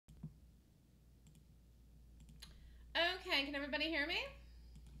Okay, can everybody hear me?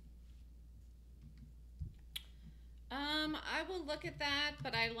 I will look at that,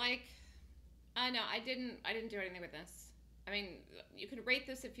 but I like, no, I didn't do anything with this. I mean, you can rate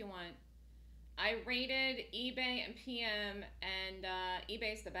this if you want. I rated eBay and PM, and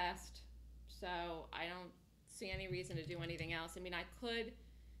eBay's the best, so I don't see any reason to do anything else. I mean, I could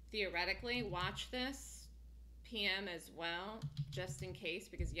theoretically watch this PM as well, just in case,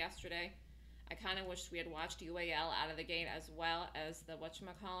 because yesterday I kind of wished we had watched UAL out of the gate as well as the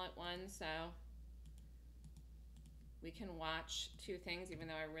whatchamacallit one, so we can watch two things, even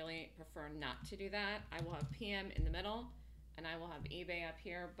though I really prefer not to do that. I will have PM in the middle, and I will have eBay up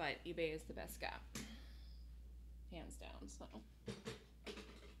here, but eBay is the best gap, hands down. So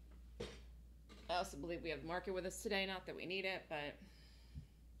I also believe we have market with us today, not that we need it, but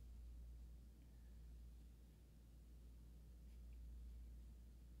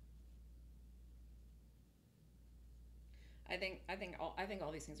I think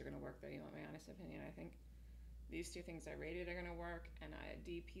all these things are going to work, though. You want my honest opinion? I think these two things I rated are going to work, and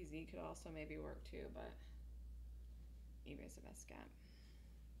DPZ could also maybe work too, but eBay's the best gap.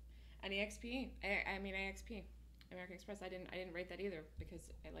 And EXP, I mean AXP, American Express. I didn't rate that either because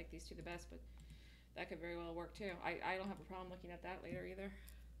I like these two the best, but that could very well work too. I don't have a problem looking at that later either.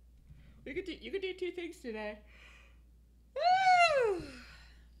 You could do two things today. Woo!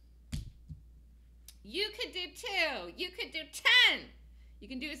 You could do 2. You could do 10. You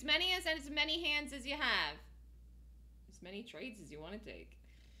can do as many hands as you have. As many trades as you want to take.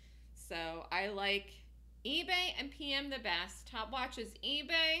 So I like eBay and PM the best. Top watch is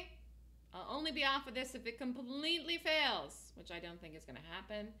eBay. I'll only be off of this if it completely fails, which I don't think is going to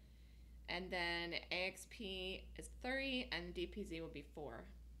happen. And then AXP is 3 and DPZ will be 4.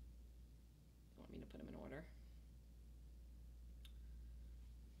 You want me to put them in order?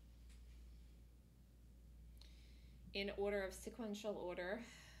 In order of sequential order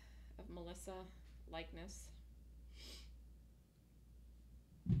of Melissa likeness.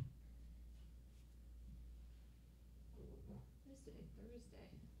 What is today? Thursday.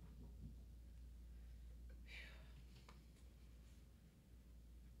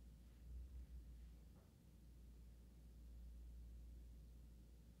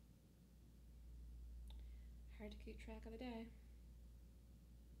 Hard to keep track of the day.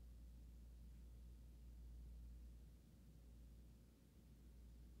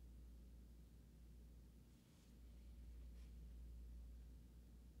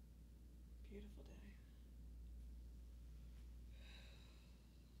 Beautiful day.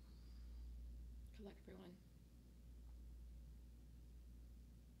 Good luck, everyone.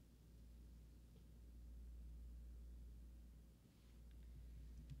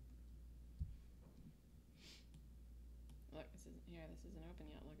 Look, this isn't open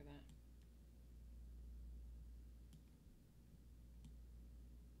yet. Look at that.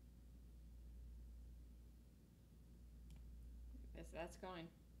 That's going.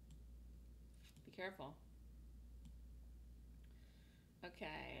 Be careful.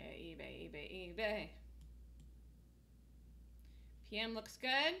 Okay, eBay. PM looks good.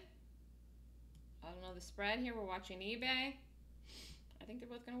 I don't know the spread here. We're watching eBay. I think they're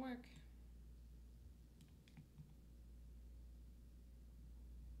both going to work.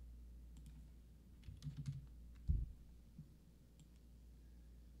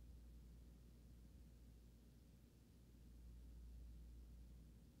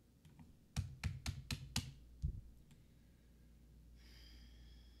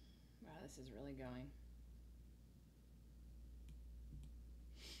 Wow, this is really going.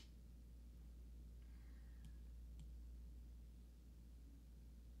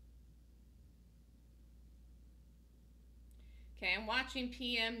 Okay, I'm watching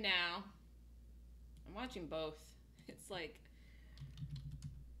PM now. I'm watching both. It's like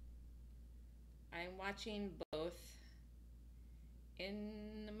I'm watching both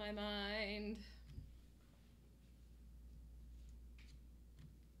in my mind.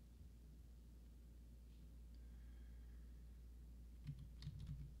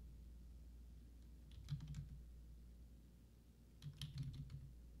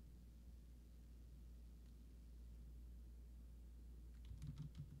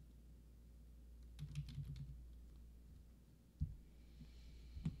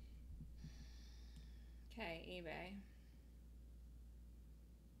 Okay, eBay.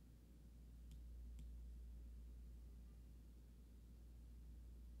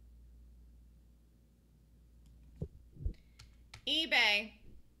 eBay.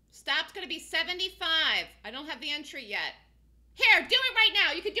 Stop's going to be 75. I don't have the entry yet. Here, do it right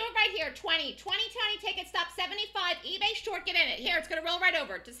now. You can do it right here. 20, 20, 20, take it, stop. 75, eBay short, get in it. Here, it's going to roll right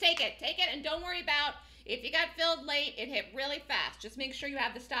over. Just take it, and don't worry about if you got filled late, it hit really fast. Just make sure you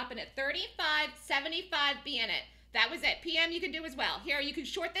have the stop in it. 35, 75, be in it. That was it. PM you can do as well. Here, you can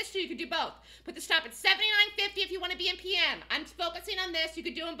short this too. You can do both. Put the stop at 79.50 if you want to be in PM. I'm focusing on this. You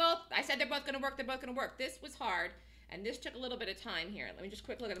could do them both. I said they're both going to work. They're both going to work. This was hard, and this took a little bit of time here. Let me just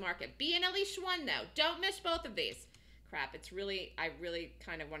quick look at the market. Be in at least one, though. Don't miss both of these. Crap, it's really, I really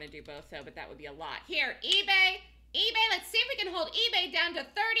kind of want to do both, though, but that would be a lot. Here, eBay. eBay, let's see if we can hold eBay down to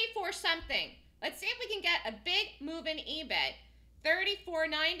 34 something. Let's see if we can get a big move in eBay.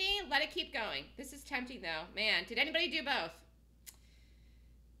 34.90, let it keep going. This is tempting though. Man, did anybody do both?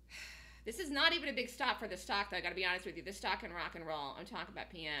 This is not even a big stop for the stock though, I gotta be honest with you. This stock can rock and roll. I'm talking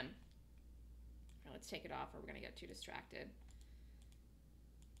about PM. Now, let's take it off or we're gonna get too distracted.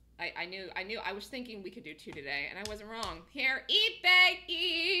 I was thinking we could do 2 today and I wasn't wrong. Here, eBay.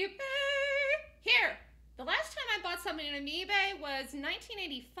 Here, the last time I bought something on eBay was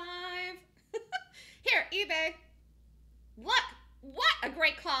 1985. Here, eBay. Look, what a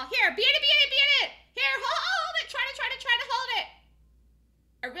great call. Here, be in it. Here, hold it. Try to hold it.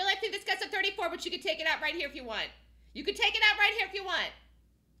 I really think this gets to 34, but you can take it out right here if you want. You can take it out right here if you want.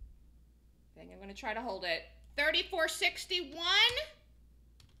 I think I'm going to try to hold it. 34.61.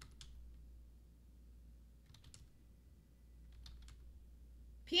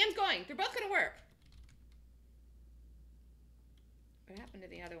 PM's going. They're both going to work. What happened to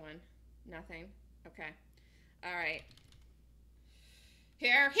the other one? Nothing. Okay. All right.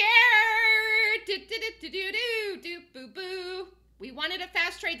 Here. Do-do-do-do-do-do-boo-boo. We wanted a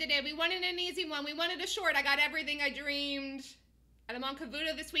fast trade today. We wanted an easy one. We wanted a short. I got everything I dreamed. And I'm on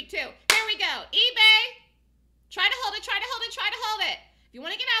Kavuto this week too. Here we go. eBay. Try to hold it. If you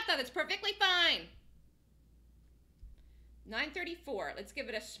want to get out though, that's perfectly fine. 934. Let's give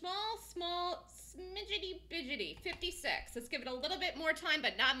it a small smidgety-bidgety. 56. Let's give it a little bit more time,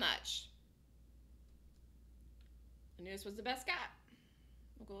 but not much. I knew this was the best gap.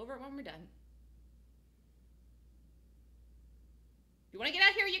 We'll go over it when we're done. If you want to get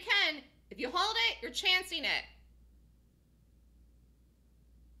out here, you can. If you hold it, you're chancing it.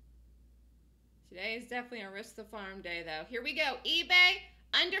 Today is definitely a risk the farm day, though. Here we go. eBay,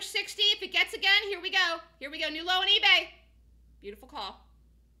 under 60. If it gets again, here we go. New low on eBay. Beautiful call.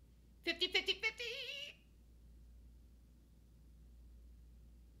 50, 50, 50.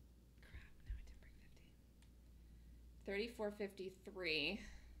 Crap, now I didn't bring 50. 34.53.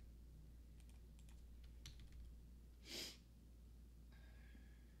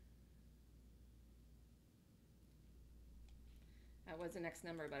 That was the next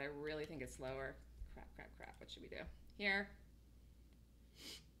number, but I really think it's lower. Crap. What should we do? Here.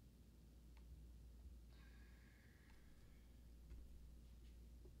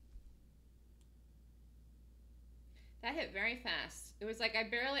 That hit very fast. It was like I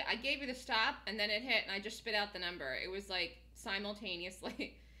gave you the stop and then it hit and I just spit out the number. It was like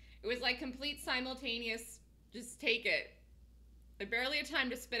simultaneously. It was like complete simultaneous, just take it. I barely had time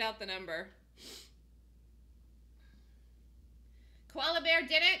to spit out the number. Koala Bear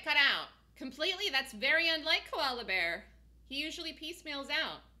didn't cut out. Completely, that's very unlike Koala Bear. He usually piecemeals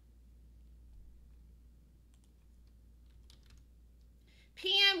out.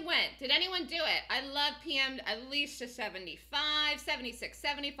 PM went. Did anyone do it? I love PM at least to 75, 76,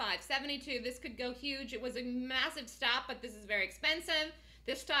 75, 72. This could go huge. It was a massive stop, but this is very expensive.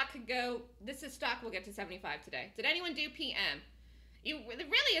 This stock could go, stock will get to 75 today. Did anyone do PM? It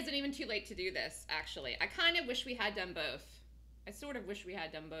really isn't even too late to do this, actually. I kind of wish we had done both. I sort of wish we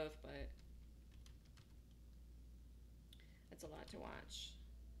had done both, but that's a lot to watch.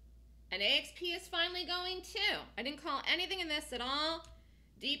 And AXP is finally going too. I didn't call anything in this at all.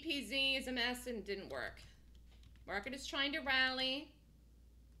 DPZ is a mess and didn't work. Market is trying to rally.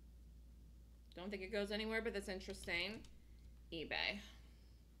 Don't think it goes anywhere, but that's interesting. eBay.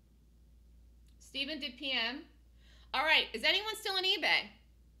 Steven did PM. All right, is anyone still in eBay?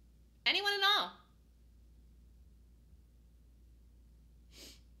 Anyone at all?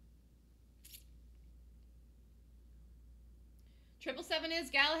 Triple 7 is,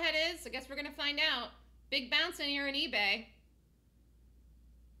 Galahad is. I guess we're gonna find out. Big bounce in here in eBay.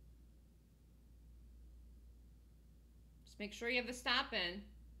 Just make sure you have the stop in.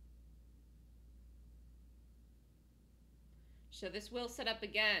 So this will set up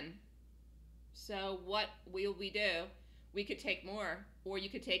again. So what will we do? We could take more, or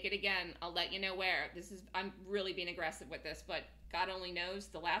you could take it again. I'll let you know where. I'm really being aggressive with this, but God only knows.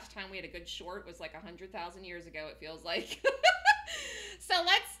 The last time we had a good short was like 100,000 years ago, it feels like. So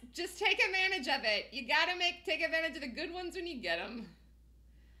let's just take advantage of it. You gotta take advantage of the good ones when you get them.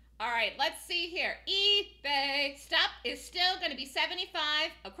 All right, let's see here. eBay stop is still going to be 75.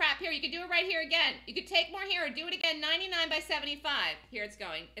 Oh crap, here, you could do it right here again. You could take more here or do it again, 99 by 75. Here it's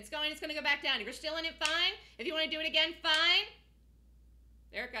going. It's going to go back down. If you're still in it, fine. If you want to do it again, fine.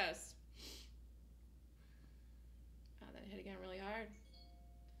 There it goes. Oh, that hit again really hard.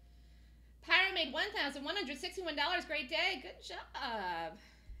 Pyro made $1,161. Great day. Good job.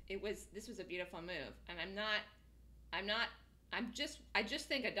 This was a beautiful move. And I just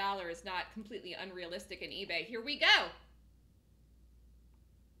think $1 is not completely unrealistic in eBay. Here we go.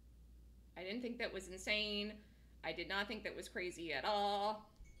 I didn't think that was insane. I did not think that was crazy at all.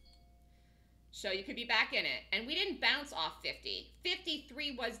 So you could be back in it. And we didn't bounce off 50.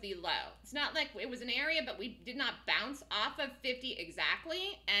 53 was the low. It's not like it was an area, but we did not bounce off of 50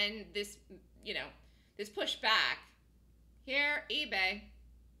 exactly. And this, you know, this push back. Here, eBay.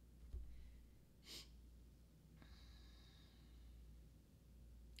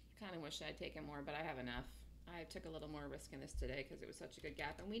 Kind of wish I'd taken more, but I have enough. I took a little more risk in this today because it was such a good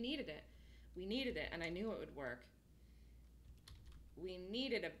gap, and we needed it. We needed it, and I knew it would work. We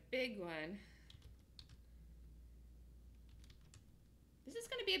needed a big one. This is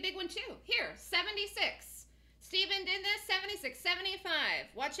going to be a big one too. Here, 76. Steven did this, 76, 75.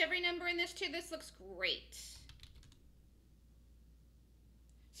 Watch every number in this too. This looks great.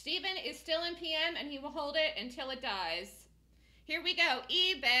 Steven is still in PM, and he will hold it until it dies. Here we go.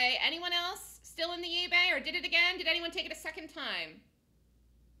 eBay. Anyone else still in the eBay or did it again? Did anyone take it a second time?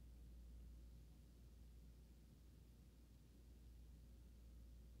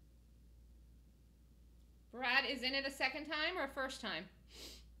 Brad is in it a second time or a first time?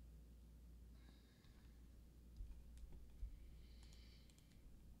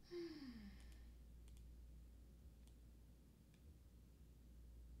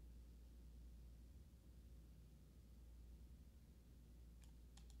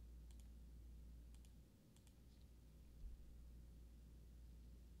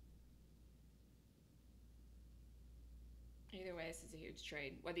 Either way, this is a huge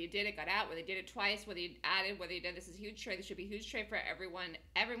trade. Whether you did it, got out, whether you did it twice, whether you added, whether you did, this is a huge trade. This should be a huge trade for everyone.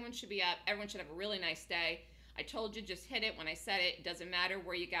 Everyone should be up. Everyone should have a really nice day. I told you, just hit it when I said it. It doesn't matter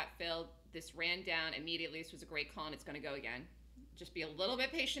where you got filled. This ran down immediately. This was a great call, and it's going to go again. Just be a little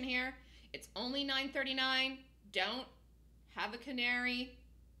bit patient here. It's only 9:39. Don't have a canary.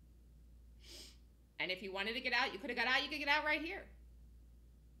 And if you wanted to get out, you could have got out. You could get out right here.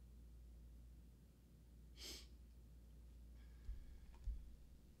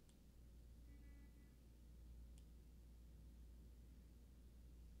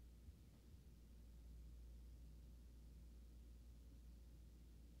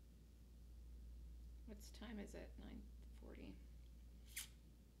 What time is it? 9:40.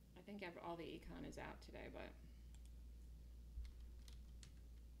 I think all the econ is out today, but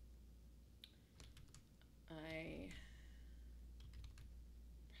I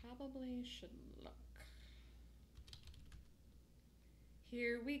probably should look.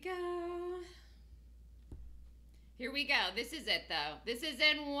 Here we go. Here we go. This is it, though. This is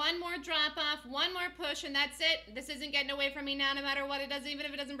in one more drop off, one more push, and that's it. This isn't getting away from me now, no matter what it does, even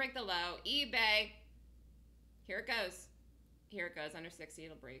if it doesn't break the low. eBay. Here it goes. Here it goes. Under 60,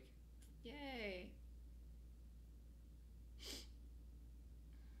 it'll break. Yay.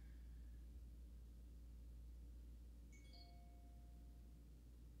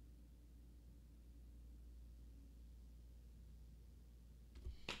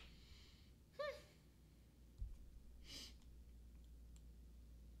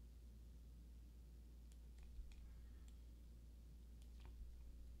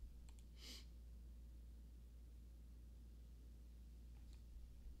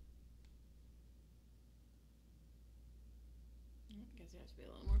 I guess you have to be a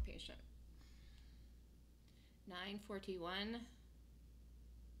little more patient. 9:41.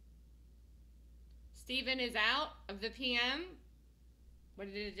 Steven is out of the PM.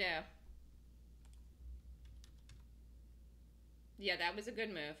 What did it do? Yeah, that was a good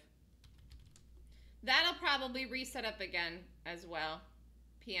move. That'll probably reset up again as well.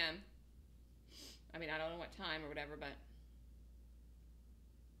 PM. I mean, I don't know what time or whatever, but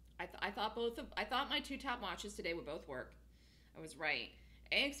I thought my two top watches today would both work. I was right.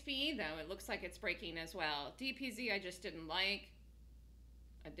 AXPE, though, it looks like it's breaking as well. DPZ, I just didn't like.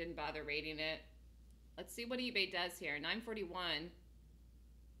 I didn't bother rating it. Let's see what eBay does here. 9:41.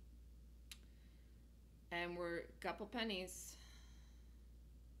 And we're a couple pennies.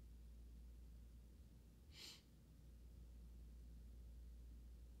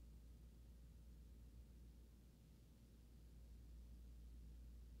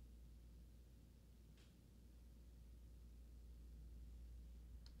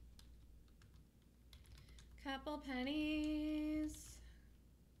 Couple pennies.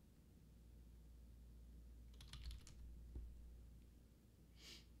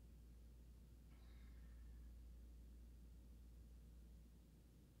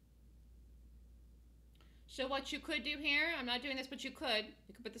 So what you could do here, I'm not doing this, but you could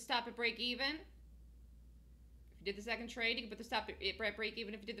put the stop at break even. If you did the second trade, you could put the stop at break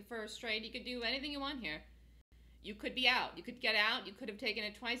even. If you did the first trade, you could do anything you want here. You could be out. You could get out. You could have taken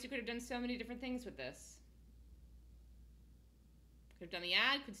it twice. You could have done so many different things with this. Could have done the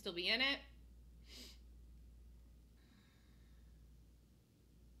ad, could still be in it.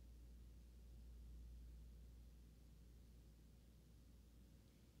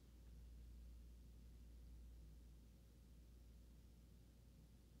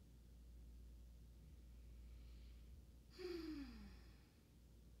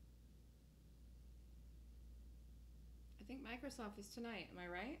 I think Microsoft is tonight. Am I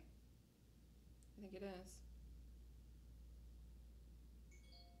right? I think it is.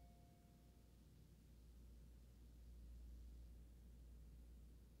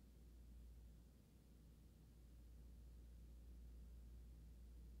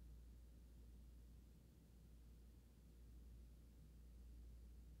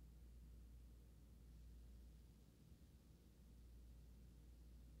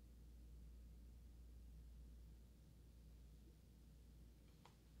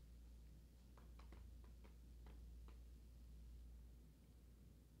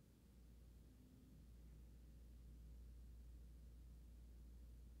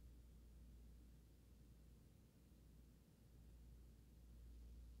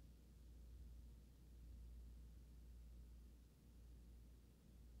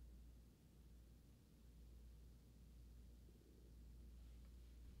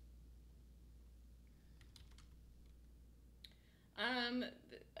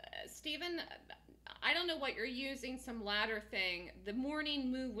 Stephen, I don't know what you're using, some ladder thing. The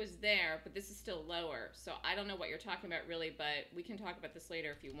morning move was there, but this is still lower. So I don't know what you're talking about really, but we can talk about this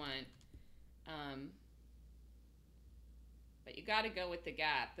later if you want. But you got to go with the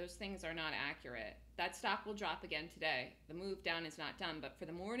gap. Those things are not accurate. That stock will drop again today. The move down is not done, but for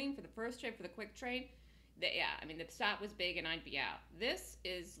the morning, for the first trade, for the quick trade, yeah, I mean, the stop was big and I'd be out. This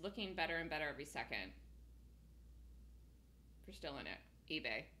is looking better and better every second. If you're still in it,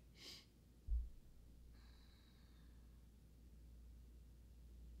 eBay.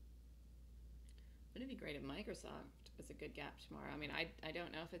 Wouldn't it be great if Microsoft was a good gap tomorrow? I mean, I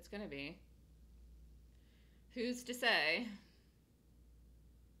don't know if it's going to be. Who's to say?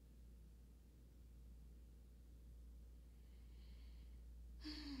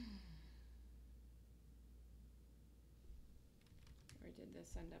 Where did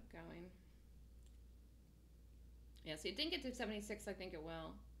this end up going? Yeah, so it didn't get to 76. I think it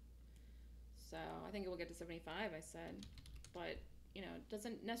will. So I think it will get to 75, I said. But, you know, it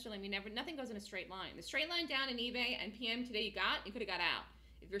doesn't necessarily mean nothing goes in a straight line. The straight line down in eBay and PM today you could have got out.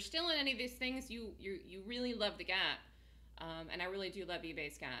 If you're still in any of these things, you really love the gap. And I really do love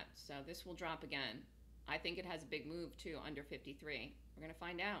eBay's gap. So this will drop again. I think it has a big move too, under 53. We're going to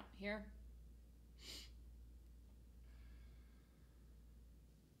find out here.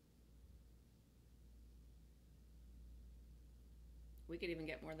 We could even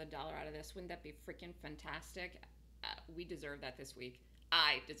get more than $1 out of this. Wouldn't that be freaking fantastic? We deserve that this week.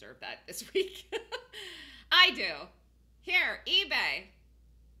 I deserve that this week. I do. Here, eBay.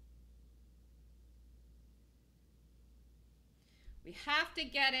 We have to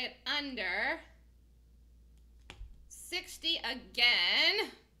get it under 60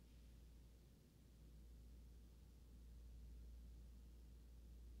 again.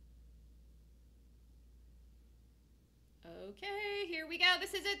 Okay, here we go.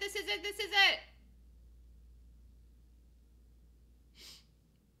 This is it. This is it. This is it.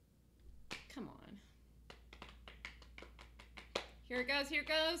 Come on. Here it goes. Here it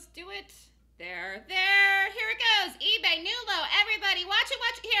goes. Do it. There. Here it goes. eBay, new low. Everybody, watch it.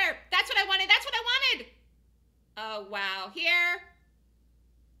 Watch it. Here. That's what I wanted. That's what I wanted. Oh, wow. Here.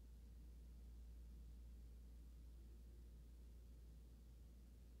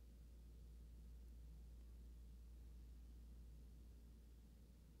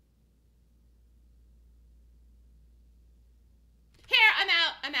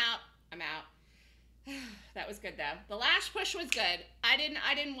 I'm out. That was good though. The last push was good. I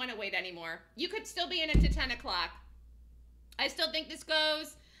didn't want to wait anymore. You could still be in it to 10 o'clock. I still think this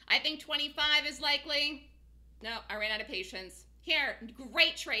goes. I think 25 is likely. No, I ran out of patience. Here,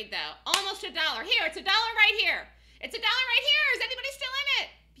 great trade though. Almost $1. Here, it's $1 right here. It's $1 right here. Is anybody still in it?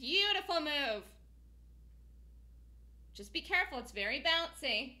 Beautiful move. Just be careful. It's very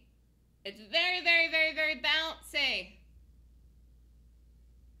bouncy. It's very, very, very, very bouncy.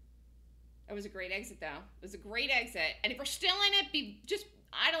 It was a great exit, though. It was a great exit. And if you're still in it,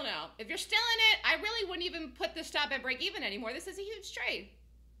 I don't know. If you're still in it, I really wouldn't even put the stop at break even anymore. This is a huge trade.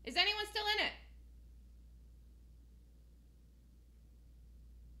 Is anyone still in it?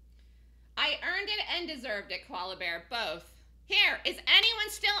 I earned it and deserved it, Koala Bear, both. Here, is anyone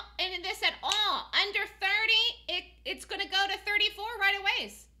still in this at all? Under 30, it's going to go to 34 right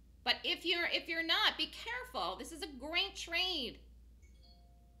away. But if you're not, be careful. This is a great trade.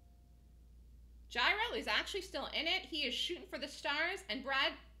 Gyro is actually still in it. He is shooting for the stars, and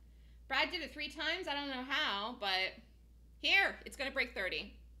Brad did it 3 times. I don't know how, but here, it's going to break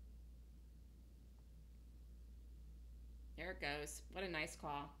 30. There it goes. What a nice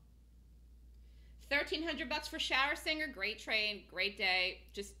call. $1,300 for Shower Singer. Great trade, great day.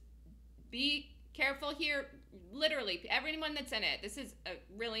 Just be careful here. Literally, everyone that's in it. This is a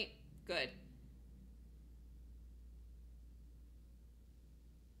really good.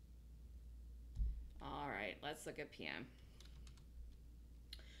 All right, let's look at PM.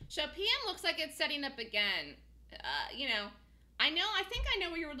 So PM looks like it's setting up again. You know, I think I know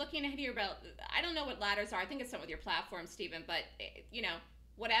what you were looking at here about. I don't know what ladders are. I think it's something with your platform, Stephen, but you know,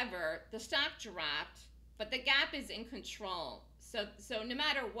 whatever. The stock dropped, but the gap is in control. So no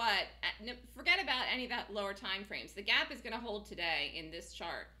matter what, forget about any of that lower time frames. The gap is going to hold today in this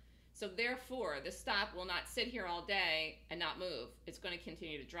chart. So therefore, the stop will not sit here all day and not move. It's going to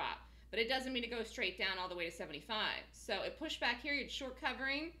continue to drop. But it doesn't mean to go straight down all the way to 75. So it pushed back here, you're short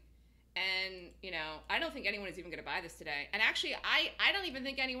covering. And, you know, I don't think anyone is even going to buy this today. And actually, I don't even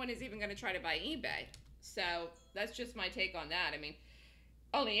think anyone is even going to try to buy eBay. So that's just my take on that. I mean,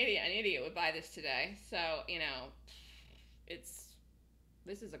 only an idiot would buy this today. So, you know,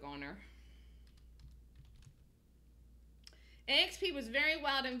 this is a goner. AXP was very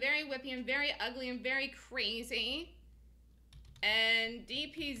wild and very whippy and very ugly and very crazy. And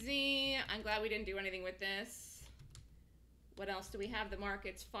DPZ, I'm glad we didn't do anything with this. What else do we have? The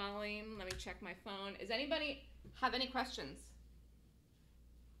market's falling. Let me check my phone. Does anybody have any questions?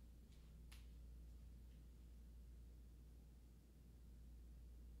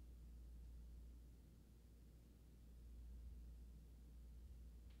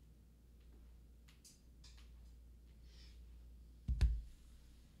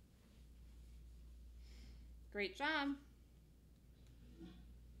 Great job.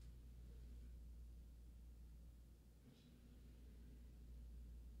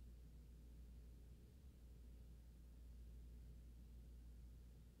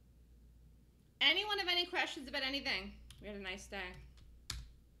 Anyone have any questions about anything? We had a nice day.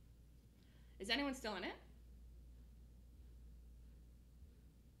 Is anyone still in it?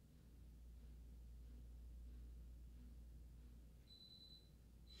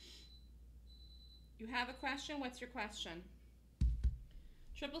 You have a question? What's your question?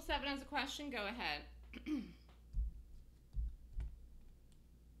 777 has a question. Go ahead.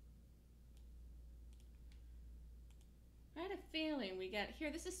 I had a feeling we get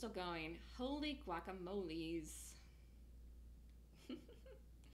here. This is still going. Holy guacamoles.